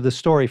because of the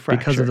story fracture.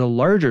 Because of the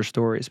larger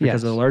stories,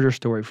 because of the larger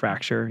story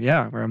fracture.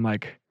 Yeah, where I'm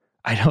like,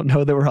 I don't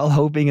know that we're all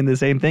hoping in the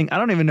same thing. I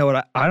don't even know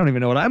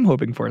what I'm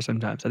hoping for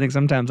sometimes. I think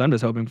sometimes I'm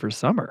just hoping for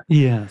summer.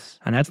 Yes.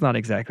 And that's not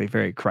exactly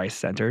very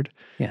Christ-centered.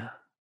 Yeah.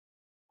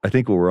 I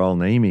think what we're all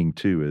naming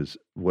too is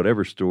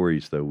whatever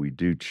stories though we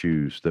do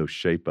choose, those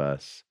shape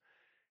us.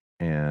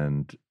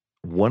 And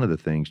one of the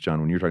things, John,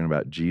 when you're talking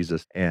about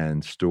Jesus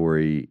and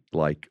story,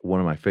 like one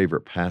of my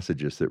favorite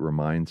passages that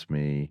reminds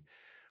me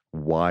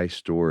why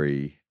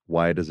story,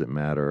 why does it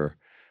matter,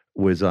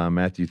 was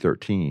Matthew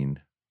 13.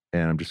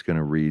 And I'm just going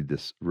to read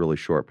this really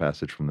short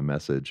passage from the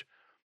Message.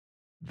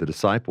 The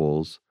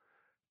disciples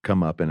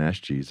come up and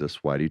ask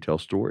Jesus, why do you tell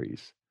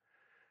stories?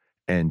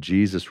 And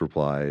Jesus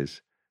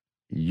replies,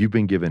 you've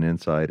been given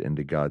insight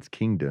into God's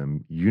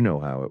kingdom. You know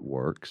how it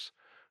works.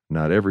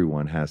 Not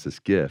everyone has this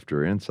gift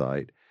or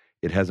insight.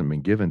 It hasn't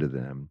been given to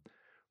them.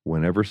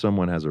 Whenever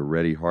someone has a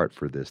ready heart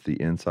for this, the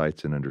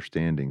insights and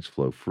understandings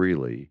flow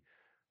freely.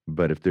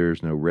 But if there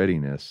is no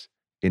readiness,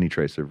 any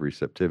trace of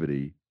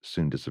receptivity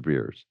soon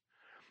disappears.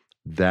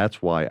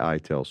 That's why I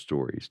tell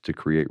stories, to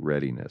create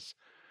readiness,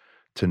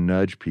 to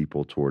nudge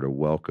people toward a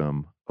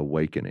welcome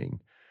awakening.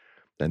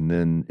 And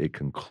then it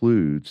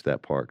concludes,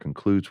 that part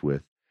concludes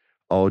with,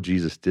 all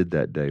Jesus did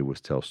that day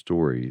was tell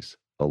stories,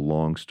 a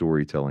long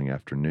storytelling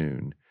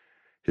afternoon.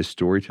 His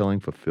storytelling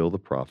fulfilled the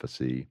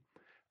prophecy.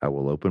 I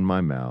will open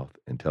my mouth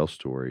and tell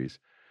stories.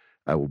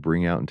 I will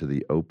bring out into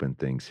the open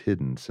things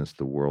hidden since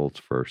the world's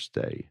first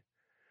day.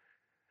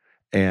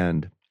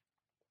 And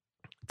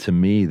to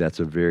me, that's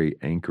a very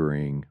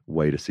anchoring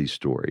way to see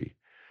story.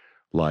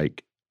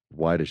 Like,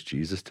 why does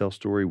Jesus tell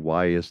story?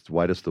 Why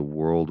does the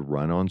world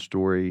run on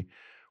story?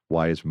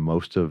 Why is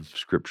most of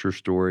Scripture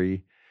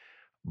story?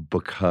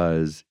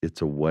 Because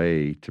it's a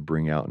way to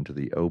bring out into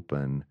the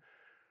open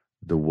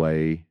the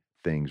way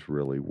things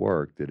really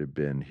work that have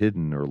been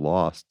hidden or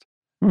lost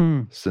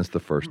since the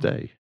first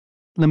day.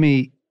 Let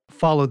me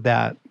follow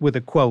that with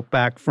a quote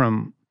back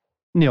from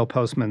Neil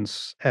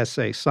Postman's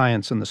essay,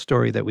 Science and the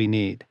Story That We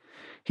Need.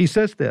 He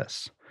says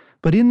this,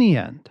 but in the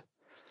end,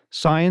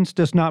 science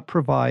does not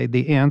provide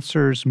the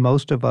answers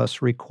most of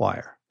us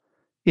require.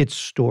 Its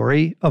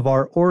story of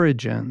our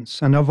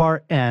origins and of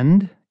our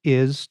end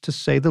is, to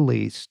say the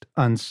least,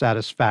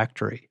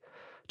 unsatisfactory.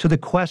 To the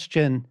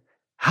question,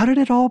 how did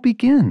it all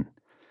begin?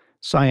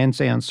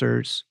 Science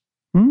answers,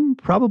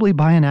 probably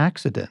by an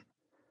accident.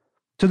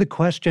 To the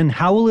question,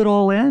 how will it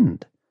all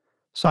end?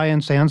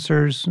 Science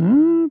answers,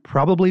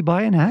 probably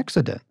by an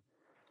accident.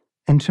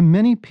 And to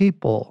many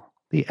people,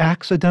 the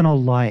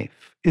accidental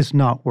life is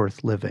not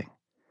worth living.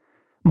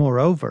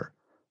 Moreover,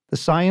 the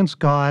science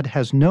God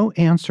has no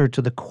answer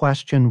to the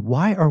question,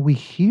 why are we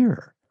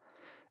here?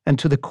 And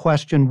to the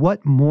question,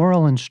 what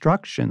moral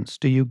instructions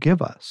do you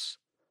give us?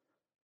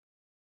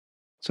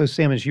 So,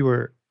 Sam, as you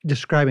were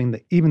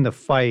describing even the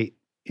fight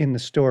in the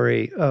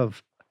story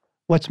of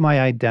what's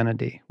my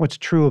identity, what's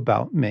true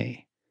about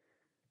me,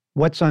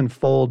 what's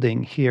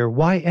unfolding here,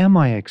 why am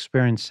I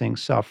experiencing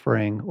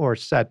suffering or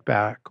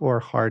setback or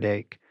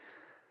heartache?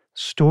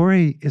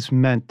 Story is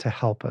meant to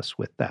help us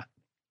with that.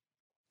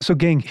 So,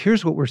 gang,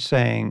 here's what we're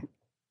saying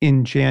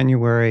in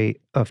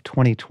January of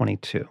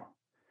 2022.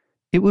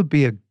 It would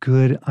be a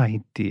good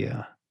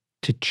idea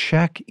to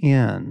check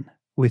in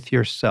with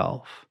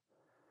yourself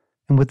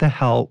and with the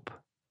help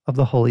of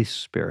the Holy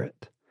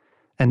Spirit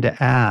and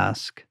to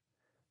ask,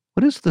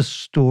 what is the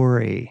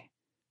story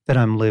that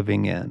I'm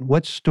living in?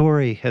 What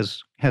story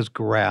has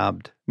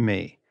grabbed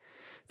me?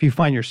 If you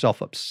find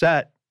yourself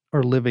upset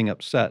or living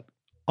upset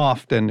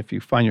often, if you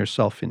find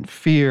yourself in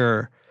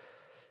fear,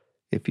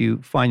 if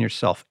you find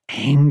yourself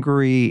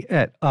angry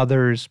at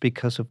others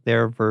because of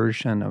their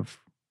version of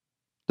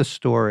the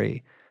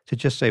story, to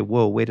just say,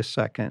 whoa, wait a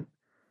second.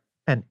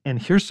 And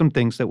here's some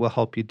things that will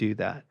help you do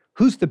that.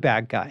 Who's the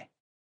bad guy?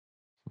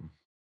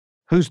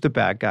 Who's the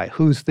bad guy?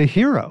 Who's the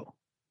hero?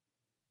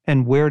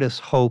 And where does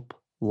hope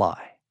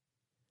lie?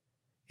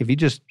 If you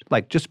just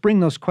bring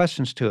those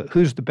questions to it.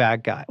 Who's the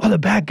bad guy? Well, the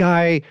bad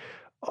guy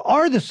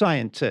are the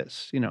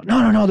scientists.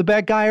 No, the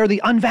bad guy are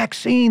the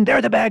unvaccinated.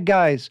 They're the bad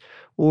guys.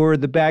 Or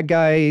the bad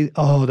guy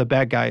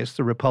is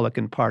the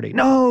Republican Party.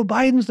 No,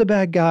 Biden's the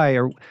bad guy.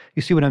 Or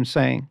you see what I'm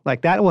saying?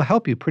 Like, that will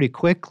help you pretty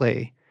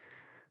quickly.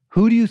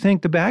 Who do you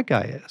think the bad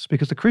guy is?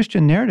 Because the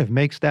Christian narrative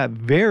makes that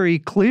very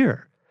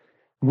clear.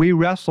 We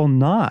wrestle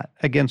not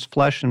against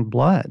flesh and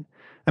blood.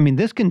 I mean,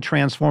 this can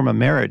transform a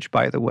marriage,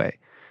 by the way,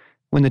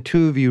 when the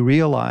two of you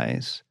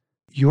realize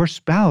your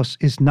spouse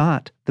is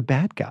not the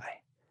bad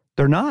guy.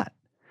 They're not.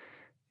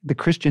 The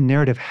Christian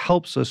narrative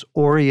helps us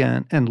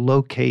orient and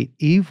locate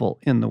evil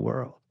in the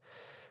world.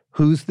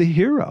 Who's the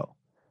hero,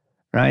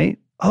 right?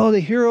 Oh, the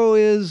hero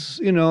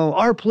is,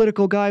 our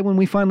political guy when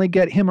we finally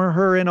get him or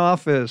her in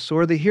office,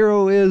 or the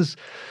hero is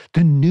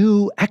the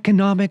new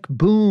economic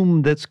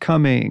boom that's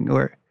coming,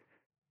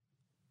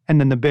 and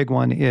then the big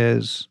one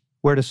is,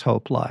 where does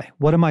hope lie?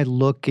 What am I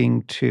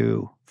looking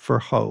to for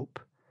hope?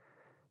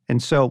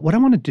 And so what I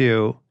want to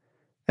do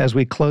as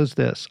we close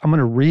this, I'm going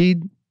to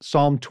read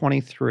Psalm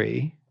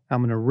 23. I'm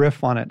going to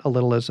riff on it a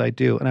little as I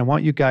do. And I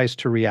want you guys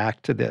to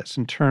react to this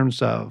in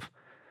terms of,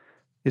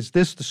 is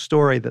this the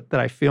story that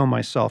I feel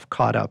myself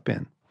caught up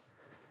in?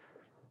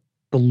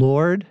 The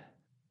Lord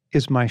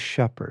is my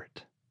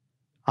shepherd.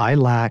 I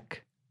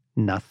lack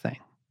nothing.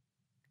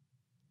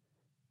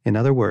 In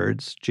other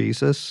words,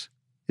 Jesus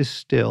is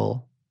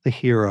still the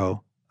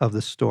hero of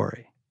the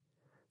story,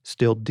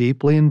 still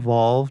deeply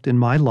involved in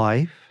my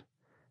life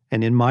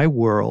and in my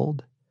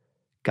world,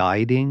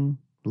 guiding,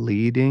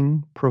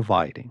 leading,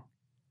 providing.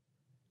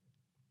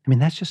 I mean,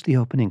 that's just the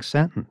opening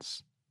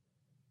sentence.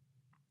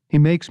 He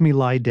makes me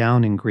lie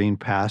down in green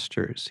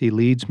pastures. He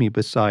leads me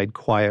beside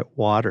quiet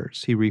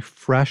waters. He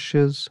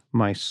refreshes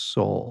my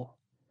soul.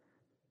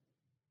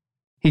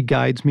 He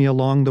guides me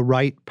along the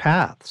right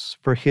paths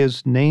for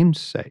his name's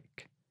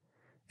sake.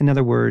 In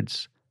other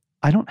words,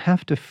 I don't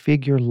have to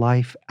figure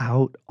life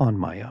out on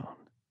my own.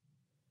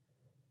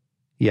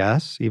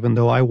 Yes, even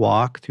though I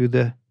walk through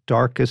the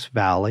darkest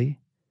valley,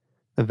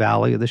 the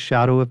valley of the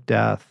shadow of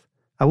death,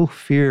 I will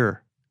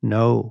fear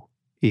no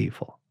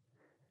evil,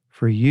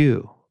 for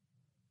you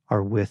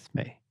are with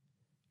me.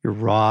 Your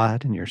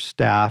rod and your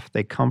staff,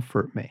 they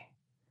comfort me.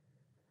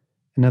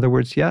 In other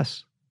words,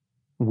 yes,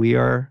 we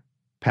are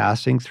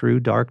passing through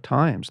dark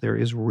times. There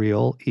is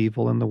real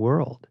evil in the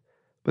world,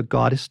 but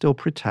God is still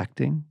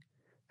protecting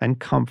and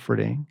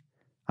comforting.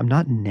 I'm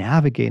not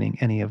navigating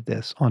any of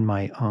this on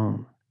my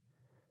own.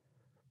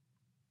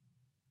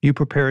 You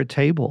prepare a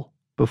table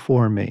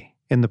before me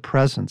in the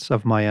presence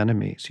of my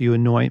enemies. You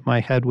anoint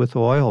my head with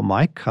oil.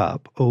 My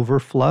cup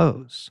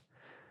overflows.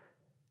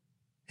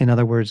 In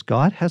other words,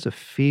 God has a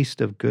feast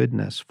of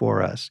goodness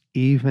for us,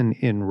 even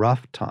in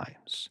rough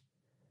times.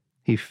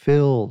 He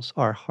fills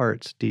our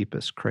heart's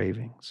deepest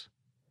cravings.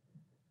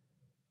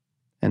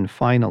 And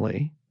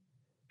finally,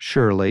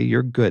 surely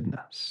your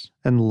goodness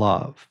and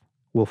love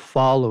will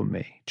follow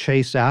me,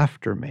 chase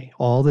after me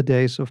all the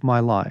days of my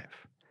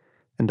life,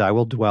 and I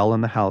will dwell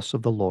in the house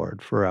of the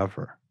Lord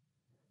forever.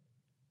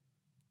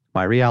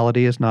 My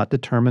reality is not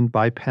determined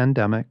by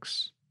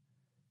pandemics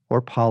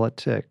or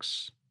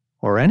politics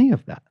or any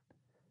of that.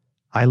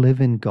 I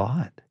live in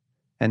God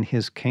and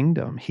his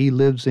kingdom. He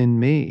lives in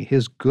me.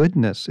 His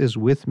goodness is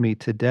with me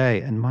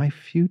today, and my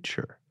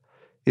future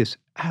is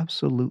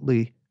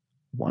absolutely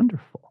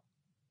wonderful.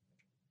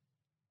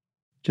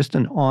 Just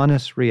an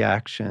honest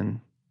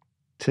reaction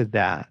to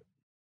that.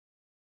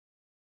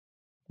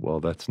 Well,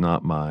 that's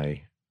not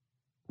my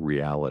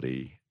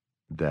reality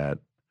that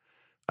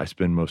I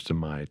spend most of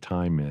my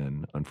time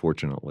in,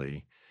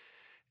 unfortunately.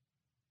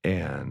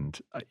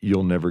 And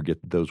you'll never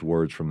get those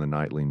words from the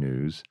nightly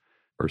news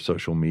or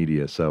social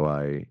media. So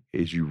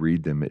as you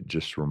read them, it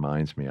just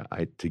reminds me,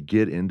 to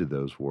get into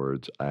those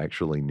words, I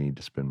actually need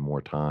to spend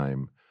more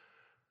time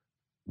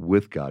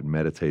with God,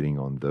 meditating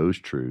on those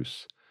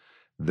truths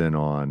than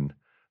on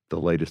the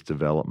latest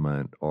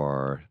development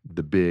or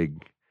the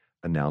big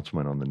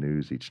announcement on the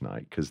news each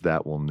night, because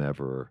that will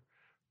never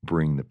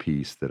bring the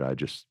peace that I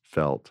just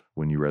felt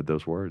when you read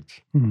those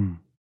words.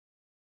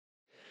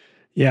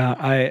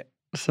 Yeah,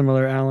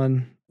 similar,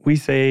 Alan. We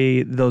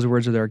say those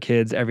words with our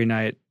kids every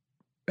night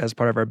as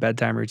part of our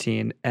bedtime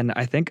routine. And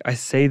I think I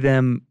say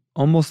them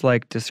almost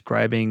like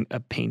describing a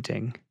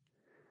painting.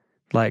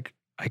 Like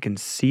I can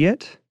see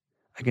it,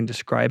 I can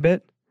describe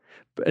it,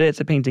 but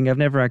it's a painting. I've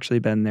never actually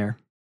been there.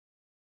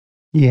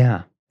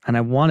 Yeah. And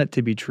I want it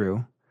to be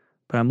true,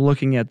 but I'm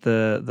looking at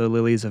the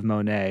lilies of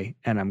Monet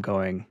and I'm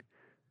going,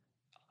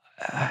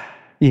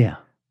 Yeah.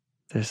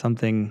 there's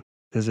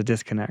a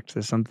disconnect.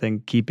 There's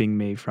something keeping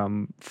me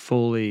from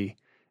fully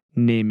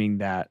naming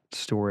that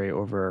story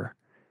over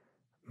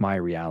my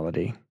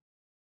reality.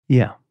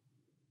 Yeah.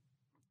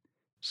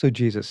 So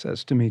Jesus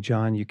says to me,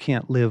 John, you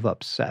can't live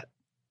upset,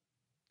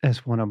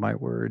 as one of my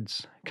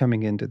words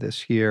coming into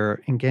this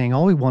year. And gang,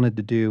 all we wanted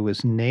to do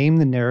was name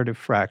the narrative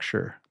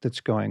fracture that's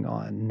going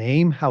on,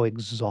 name how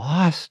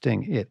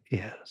exhausting it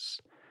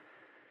is,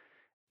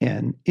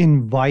 and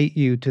invite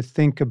you to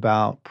think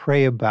about,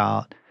 pray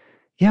about,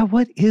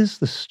 what is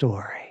the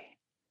story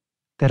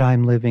that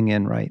I'm living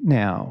in right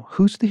now?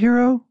 Who's the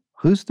hero?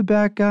 Who's the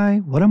bad guy?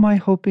 What am I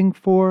hoping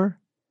for?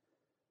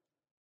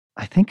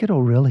 I think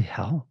it'll really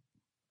help.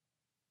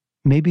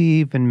 Maybe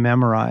even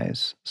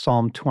memorize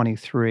Psalm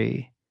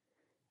 23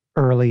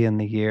 early in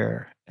the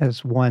year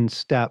as one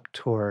step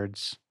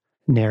towards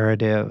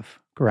narrative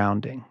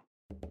grounding.